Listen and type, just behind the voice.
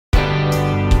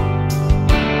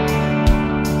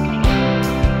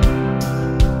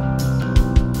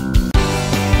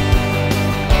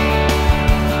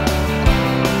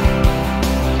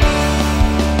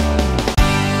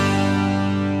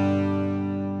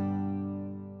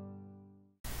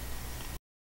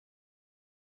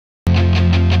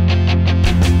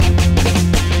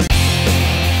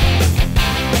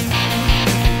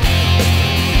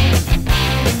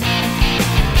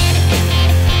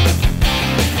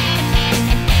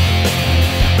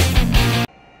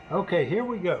Okay, here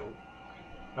we go.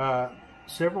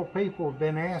 Several people have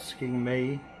been asking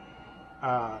me,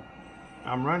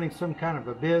 I'm running some kind of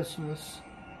a business,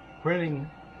 printing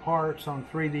parts on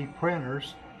 3D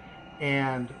printers,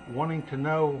 and wanting to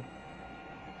know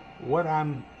what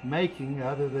I'm making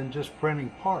other than just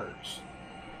printing parts.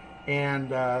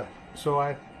 And so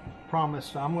I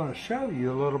promised I'm going to show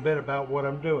you a little bit about what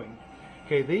I'm doing.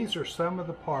 Okay, these are some of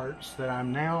the parts that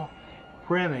I'm now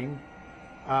printing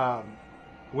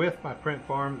with my print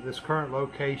farm at this current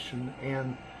location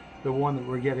and the one that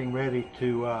we're getting ready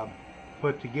to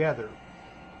put together,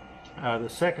 the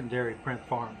secondary print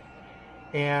farm.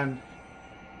 And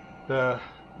the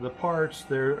parts,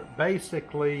 they're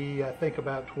basically, I think,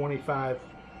 about 25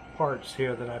 parts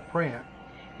here that I print,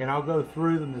 and I'll go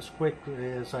through them as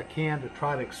quickly as I can to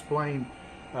try to explain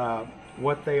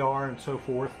what they are and so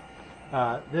forth.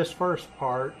 This first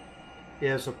part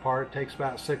is a part, takes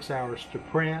about 6 hours to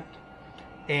print,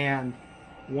 and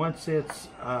once it's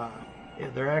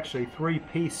there are actually 3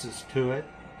 pieces to it.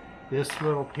 This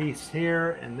little piece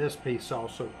here and this piece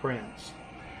also prints.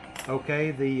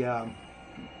 Okay,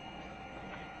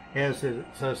 as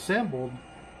it's assembled,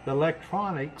 the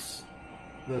electronics,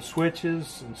 the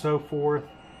switches and so forth,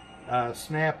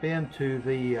 snap into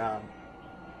the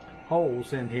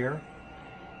holes in here,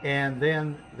 and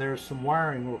then there's some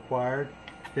wiring required.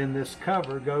 Then this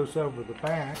cover goes over the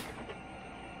back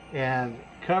and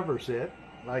covers it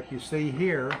like you see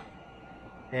here,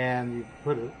 and you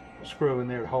put a screw in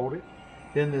there to hold it.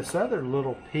 Then this other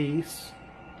little piece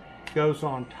goes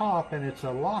on top, and it's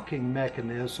a locking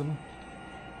mechanism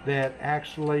that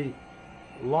actually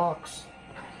locks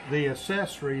the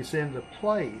accessories into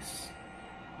place.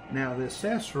 Now the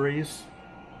accessories,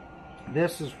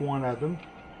 this is one of them.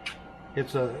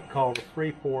 It's called a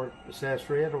 3-port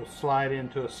accessory. It'll slide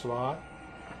into a slot.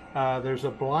 There's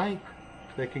a blank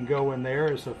that can go in there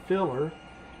as a filler,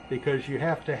 because you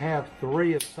have to have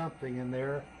 3 of something in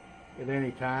there at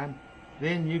any time.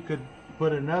 Then you could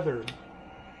put another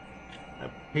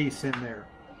piece in there.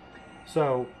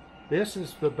 So this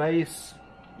is the base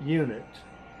unit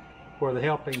for the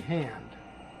helping hand.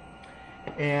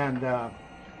 And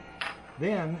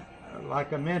then,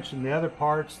 like I mentioned, the other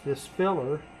parts, this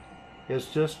filler is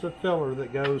just a filler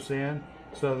that goes in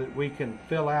so that we can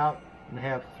fill out and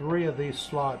have 3 of these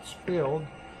slots filled.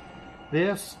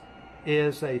 This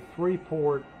is a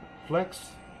 3-port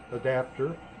flex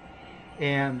adapter,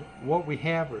 and what we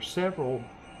have are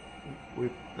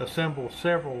we've assembled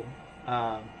several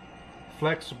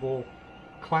flexible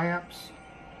clamps,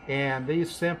 and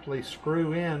these simply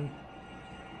screw in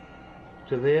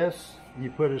to this.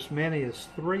 You put as many as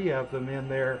 3 of them in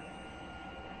there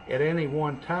at any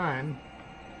one time,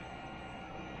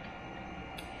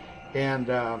 and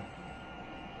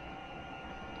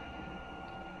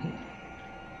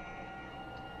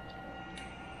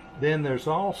then there's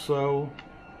also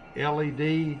an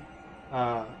LED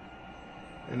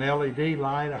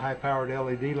light, a high-powered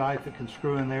LED light that can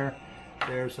screw in there.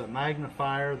 There's a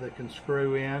magnifier that can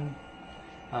screw in.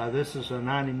 This is a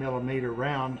 90mm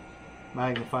round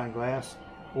magnifying glass,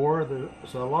 or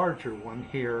there's a larger one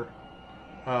here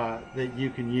that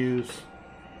you can use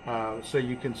so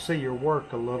you can see your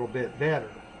work a little bit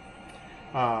better.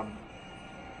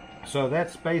 So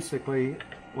that's basically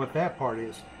what that part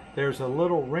is. There's a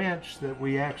little wrench that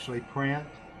we actually print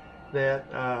that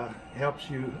helps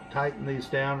you tighten these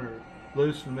down or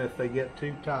loosen them if they get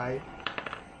too tight.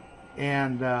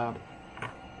 And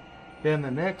then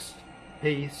the next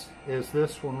piece is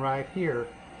this one right here.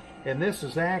 And this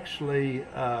is actually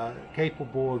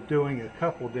capable of doing a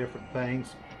couple different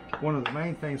things. One of the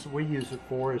main things that we use it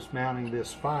for is mounting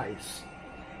this vise.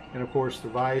 And of course the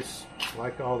vise,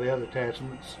 like all the other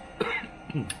attachments,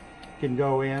 can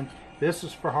go in. This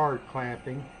is for hard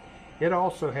clamping. It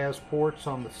also has ports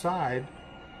on the side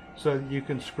so that you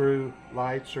can screw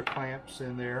lights or clamps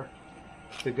in there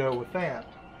to go with that.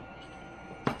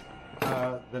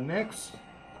 The next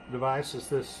device is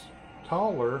this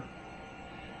taller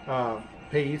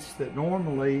piece that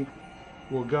normally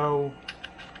will go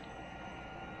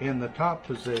in the top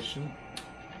position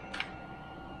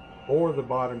or the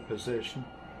bottom position,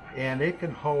 and it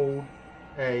can hold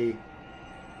a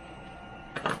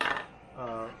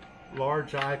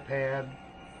large iPad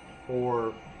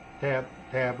or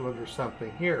tablet or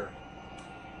something here.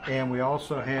 And we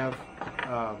also have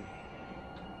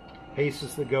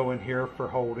pieces that go in here for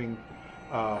holding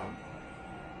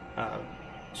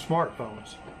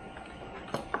smartphones.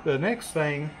 The next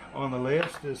thing on the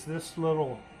list is this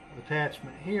little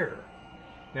attachment here.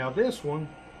 Now this one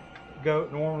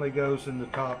normally goes in the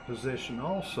top position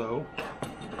also.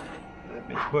 Let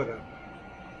me put a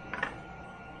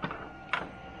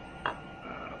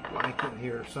blanket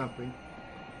here or something.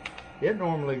 It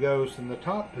normally goes in the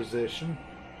top position,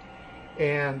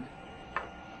 and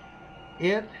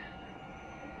it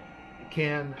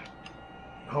can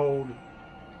hold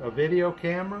a video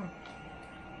camera,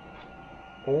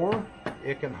 or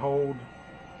it can hold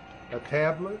a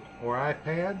tablet or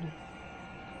iPad,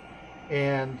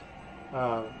 and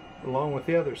along with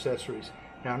the other accessories.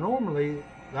 Now normally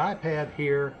the iPad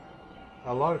here,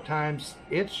 a lot of times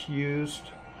it's used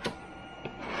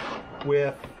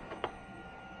with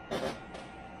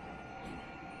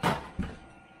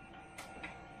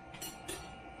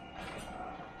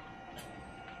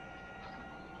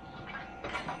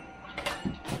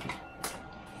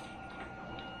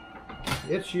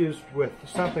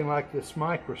something like this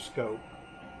microscope,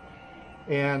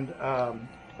 and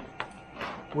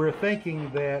we're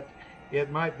thinking that it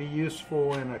might be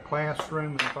useful in a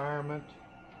classroom environment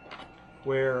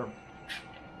where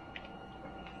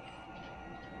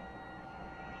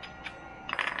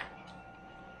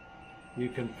you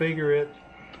configure it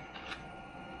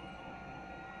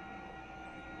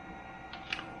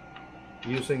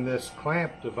using this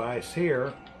clamp device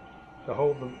here to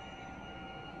hold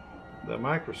the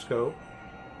microscope.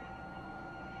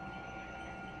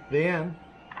 Then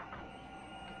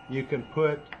you can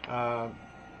put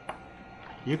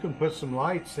some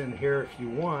lights in here if you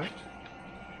want,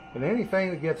 and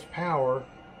anything that gets power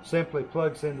simply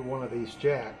plugs into one of these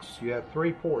jacks. You have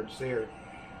 3 ports here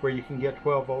where you can get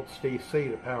 12 volts DC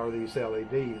to power these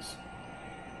LEDs,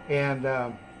 and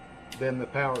then the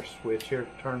power switch here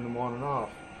to turn them on and off.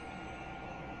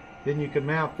 Then you can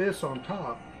mount this on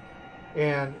top,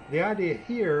 and the idea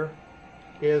here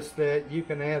is that you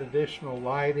can add additional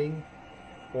lighting,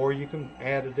 or you can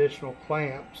add additional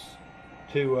clamps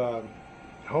to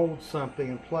hold something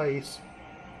in place.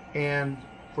 And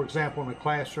for example, in a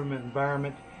classroom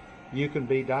environment, you can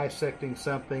be dissecting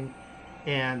something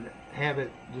and have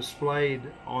it displayed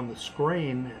on the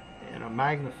screen in a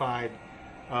magnified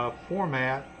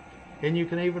format, and you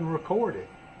can even record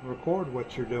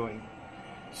what you're doing.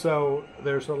 So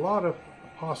there's a lot of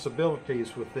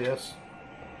possibilities with this,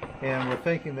 and we're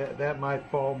thinking that that might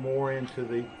fall more into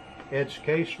the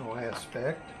educational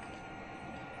aspect.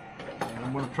 And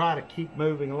I'm going to try to keep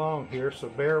moving along here, so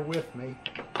bear with me.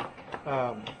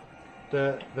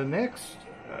 The next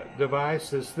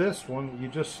device is this one. You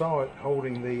just saw it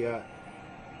holding the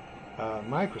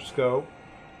microscope,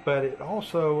 but it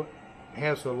also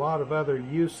has a lot of other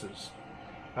uses.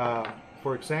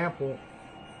 For example,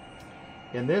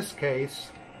 in this case,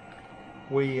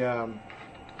 we have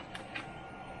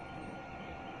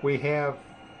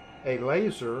a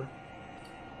laser,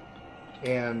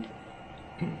 and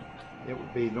it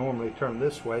would be normally turned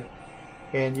this way,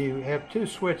 and you have 2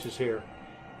 switches here.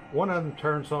 One of them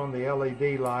turns on the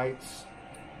LED lights,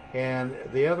 and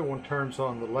the other one turns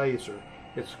on the laser.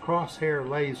 It's a crosshair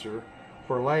laser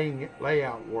for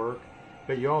layout work,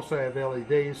 but you also have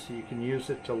LEDs, so you can use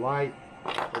it to light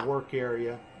the work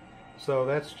area. So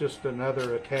that's just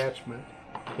another attachment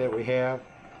that we have.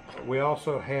 We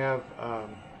also have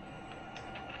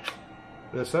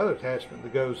this other attachment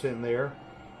that goes in there,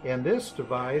 and this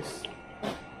device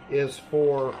is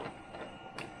for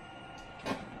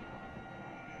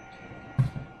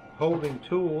holding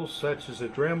tools such as a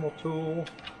Dremel tool.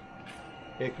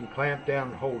 It can clamp down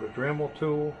and hold a Dremel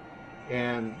tool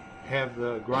and have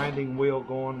the grinding wheel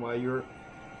going while you're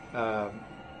a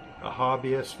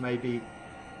hobbyist, maybe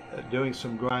doing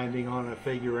some grinding on a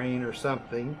figurine or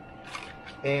something.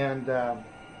 And let's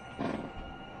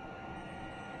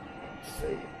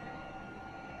see,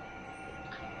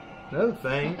 another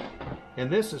thing, and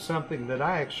this is something that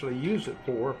I actually use it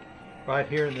for right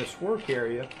here in this work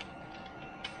area.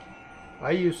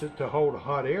 I use it to hold a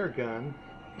hot air gun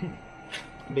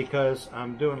because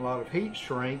I'm doing a lot of heat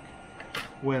shrink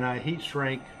when I heat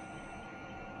shrink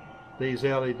these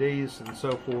LEDs and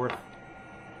so forth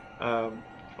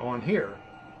on here.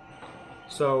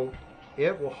 So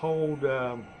it will hold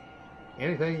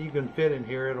anything you can fit in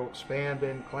here. It'll expand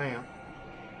and clamp.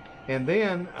 And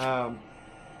then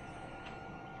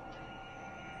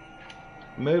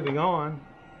moving on,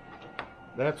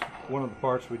 that's one of the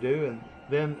parts we do. And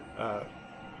then of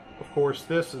course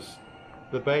this is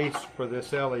the base for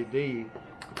this LED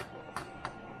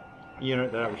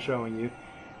unit that I was showing you,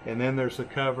 and then there's a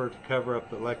cover to cover up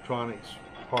the electronics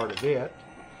part of it.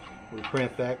 We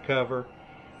print that cover.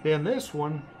 Then this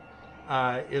one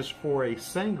is for a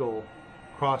single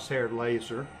crosshair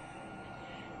laser,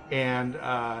 and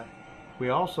we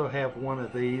also have one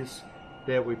of these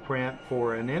that we print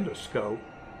for an endoscope,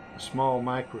 a small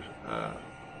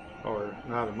or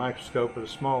not a microscope, but a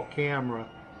small camera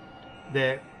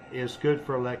that is good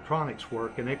for electronics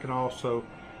work, and it can also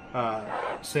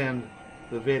send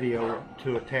the video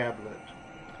to a tablet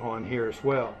on here as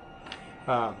well.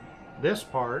 This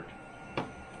part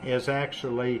is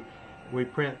actually, we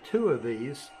print 2 of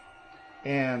these,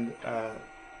 and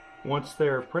once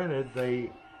they're printed,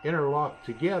 they interlock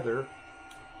together,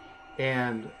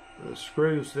 and the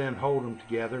screws then hold them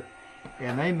together,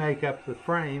 and they make up the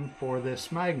frame for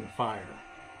this magnifier.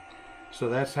 So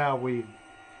that's how we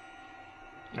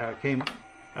came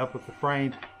up with the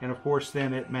frame, and of course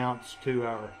then it mounts to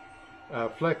our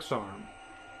flex arm.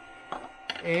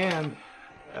 And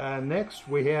next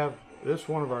we have this,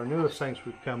 one of our newest things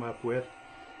we've come up with.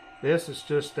 This is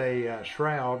just a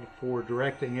shroud for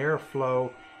directing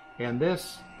airflow, and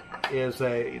this is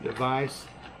a device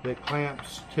that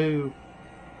clamps to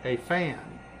a fan.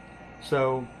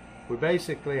 So we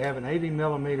basically have an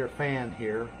 80mm fan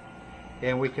here,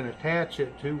 and we can attach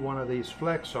it to one of these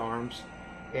flex arms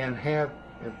and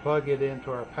plug it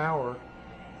into our power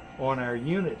on our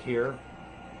unit here,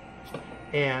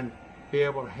 and be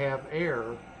able to have air.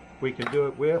 We can do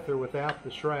it with or without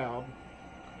the shroud,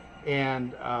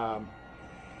 and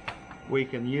we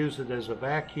can use it as a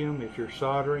vacuum. If you're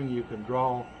soldering, you can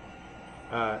draw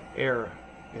air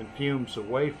and fumes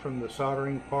away from the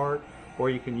soldering part, or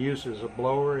you can use it as a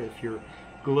blower if you're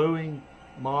gluing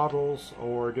models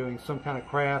or doing some kind of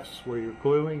crafts where you're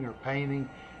gluing or painting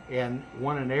and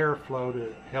want an airflow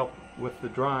to help with the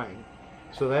drying.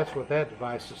 So that's what that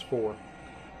device is for.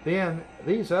 Then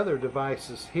these other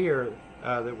devices here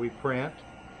that we print,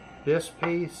 this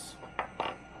piece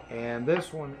and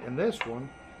this one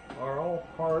are all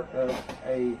part of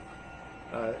a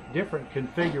different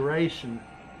configuration,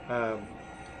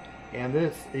 and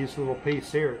these little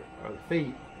pieces here are the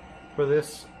feet for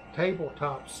this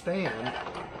tabletop stand,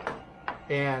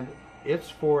 and it's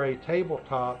for a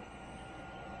tabletop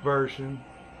version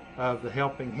of the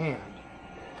helping hand.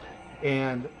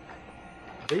 And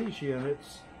these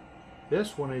units,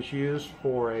 this one is used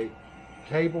for a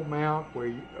table mount where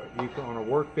you can, on a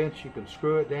workbench, you can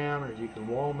screw it down or you can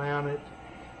wall mount it,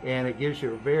 and it gives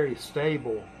you a very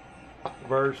stable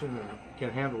version and can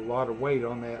handle a lot of weight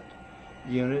on that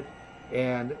unit.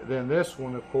 And then this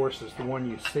one, of course, is the one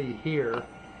you see here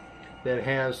that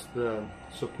has the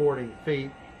supporting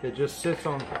feet that just sits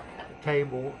on the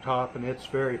tabletop, and it's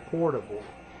very portable.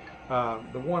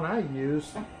 The one I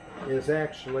use is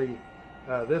actually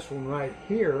this one right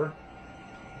here,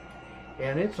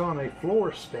 and it's on a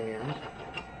floor stand,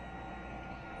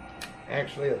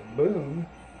 actually a boom,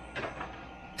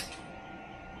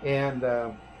 and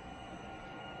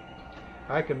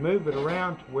I can move it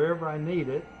around to wherever I need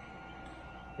it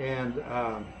and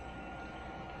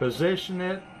position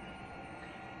it.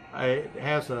 It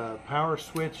has a power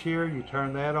switch here. You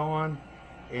turn that on,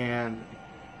 and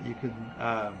you can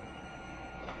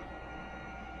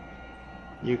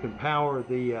power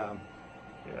the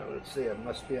let's see, it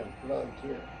must be unplugged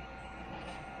here.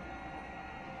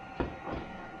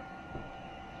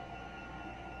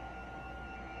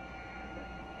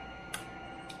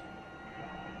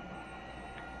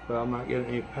 But I'm not getting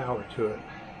any power to it.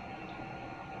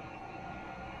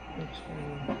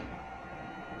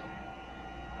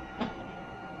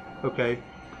 Okay,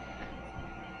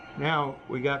 now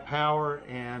we got power,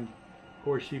 and of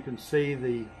course you can see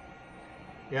the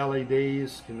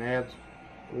LEDs can add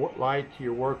light to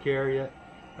your work area.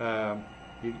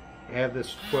 You have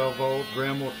this 12-volt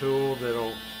Dremel tool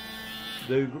that'll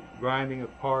do grinding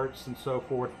of parts and so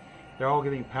forth. They're all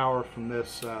getting power from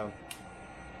this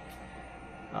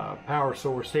power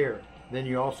source here. Then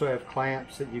you also have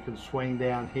clamps that you can swing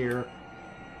down here,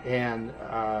 and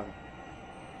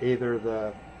either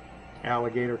the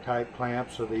alligator type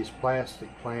clamps or these plastic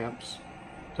clamps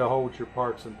to hold your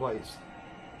parts in place.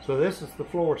 So this is the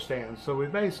floor stand. So we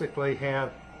basically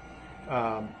have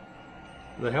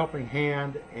the helping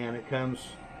hand, and it comes,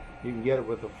 you can get it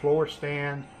with a floor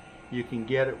stand, you can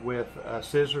get it with a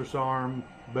scissors arm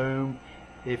boom.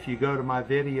 If you go to my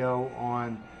video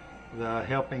on the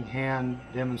helping hand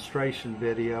demonstration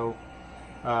video,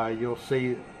 you'll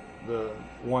see the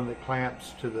one that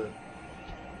clamps to the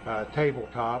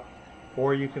tabletop,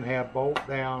 or you can have bolt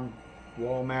down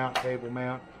wall mount, table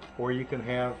mount, or you can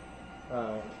have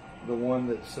the one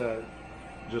that's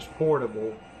just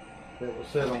portable that will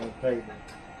sit on the table.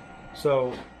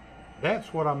 So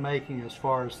that's what I'm making as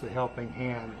far as the helping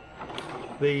hand.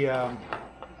 The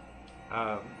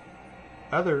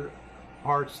other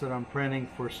parts that I'm printing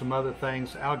for some other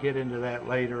things, I'll get into that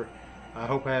later. I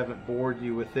hope I haven't bored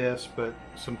you with this, but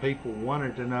some people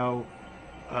wanted to know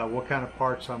what kind of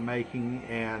parts I'm making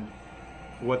and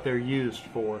what they're used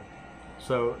for.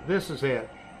 So this is it.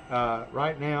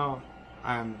 Right now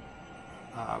I'm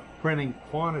printing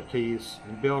quantities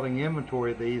and building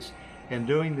inventory of these and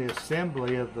doing the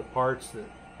assembly of the parts that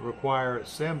require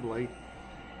assembly,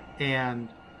 and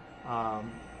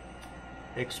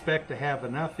expect to have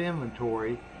enough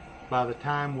inventory by the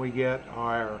time we get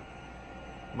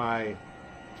my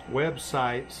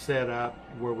website set up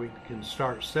where we can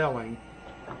start selling.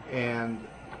 And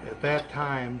at that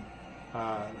time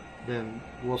then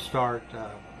we'll start.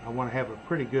 I want to have a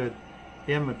pretty good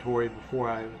inventory before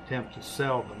I attempt to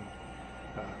sell them.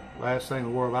 Last thing in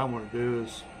the world I want to do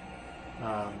is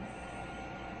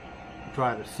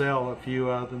try to sell a few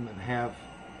of them and have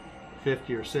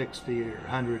 50 or 60 or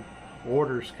 100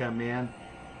 orders come in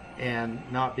and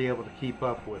not be able to keep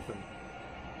up with them.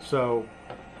 So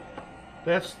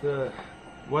that's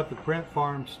what the print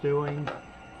farm's doing,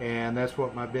 and that's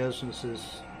what my business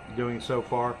is doing so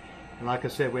far. And like I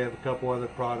said, we have a couple other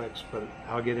products, but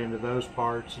I'll get into those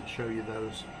parts and show you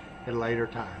those at a later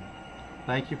time.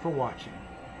 Thank you for watching.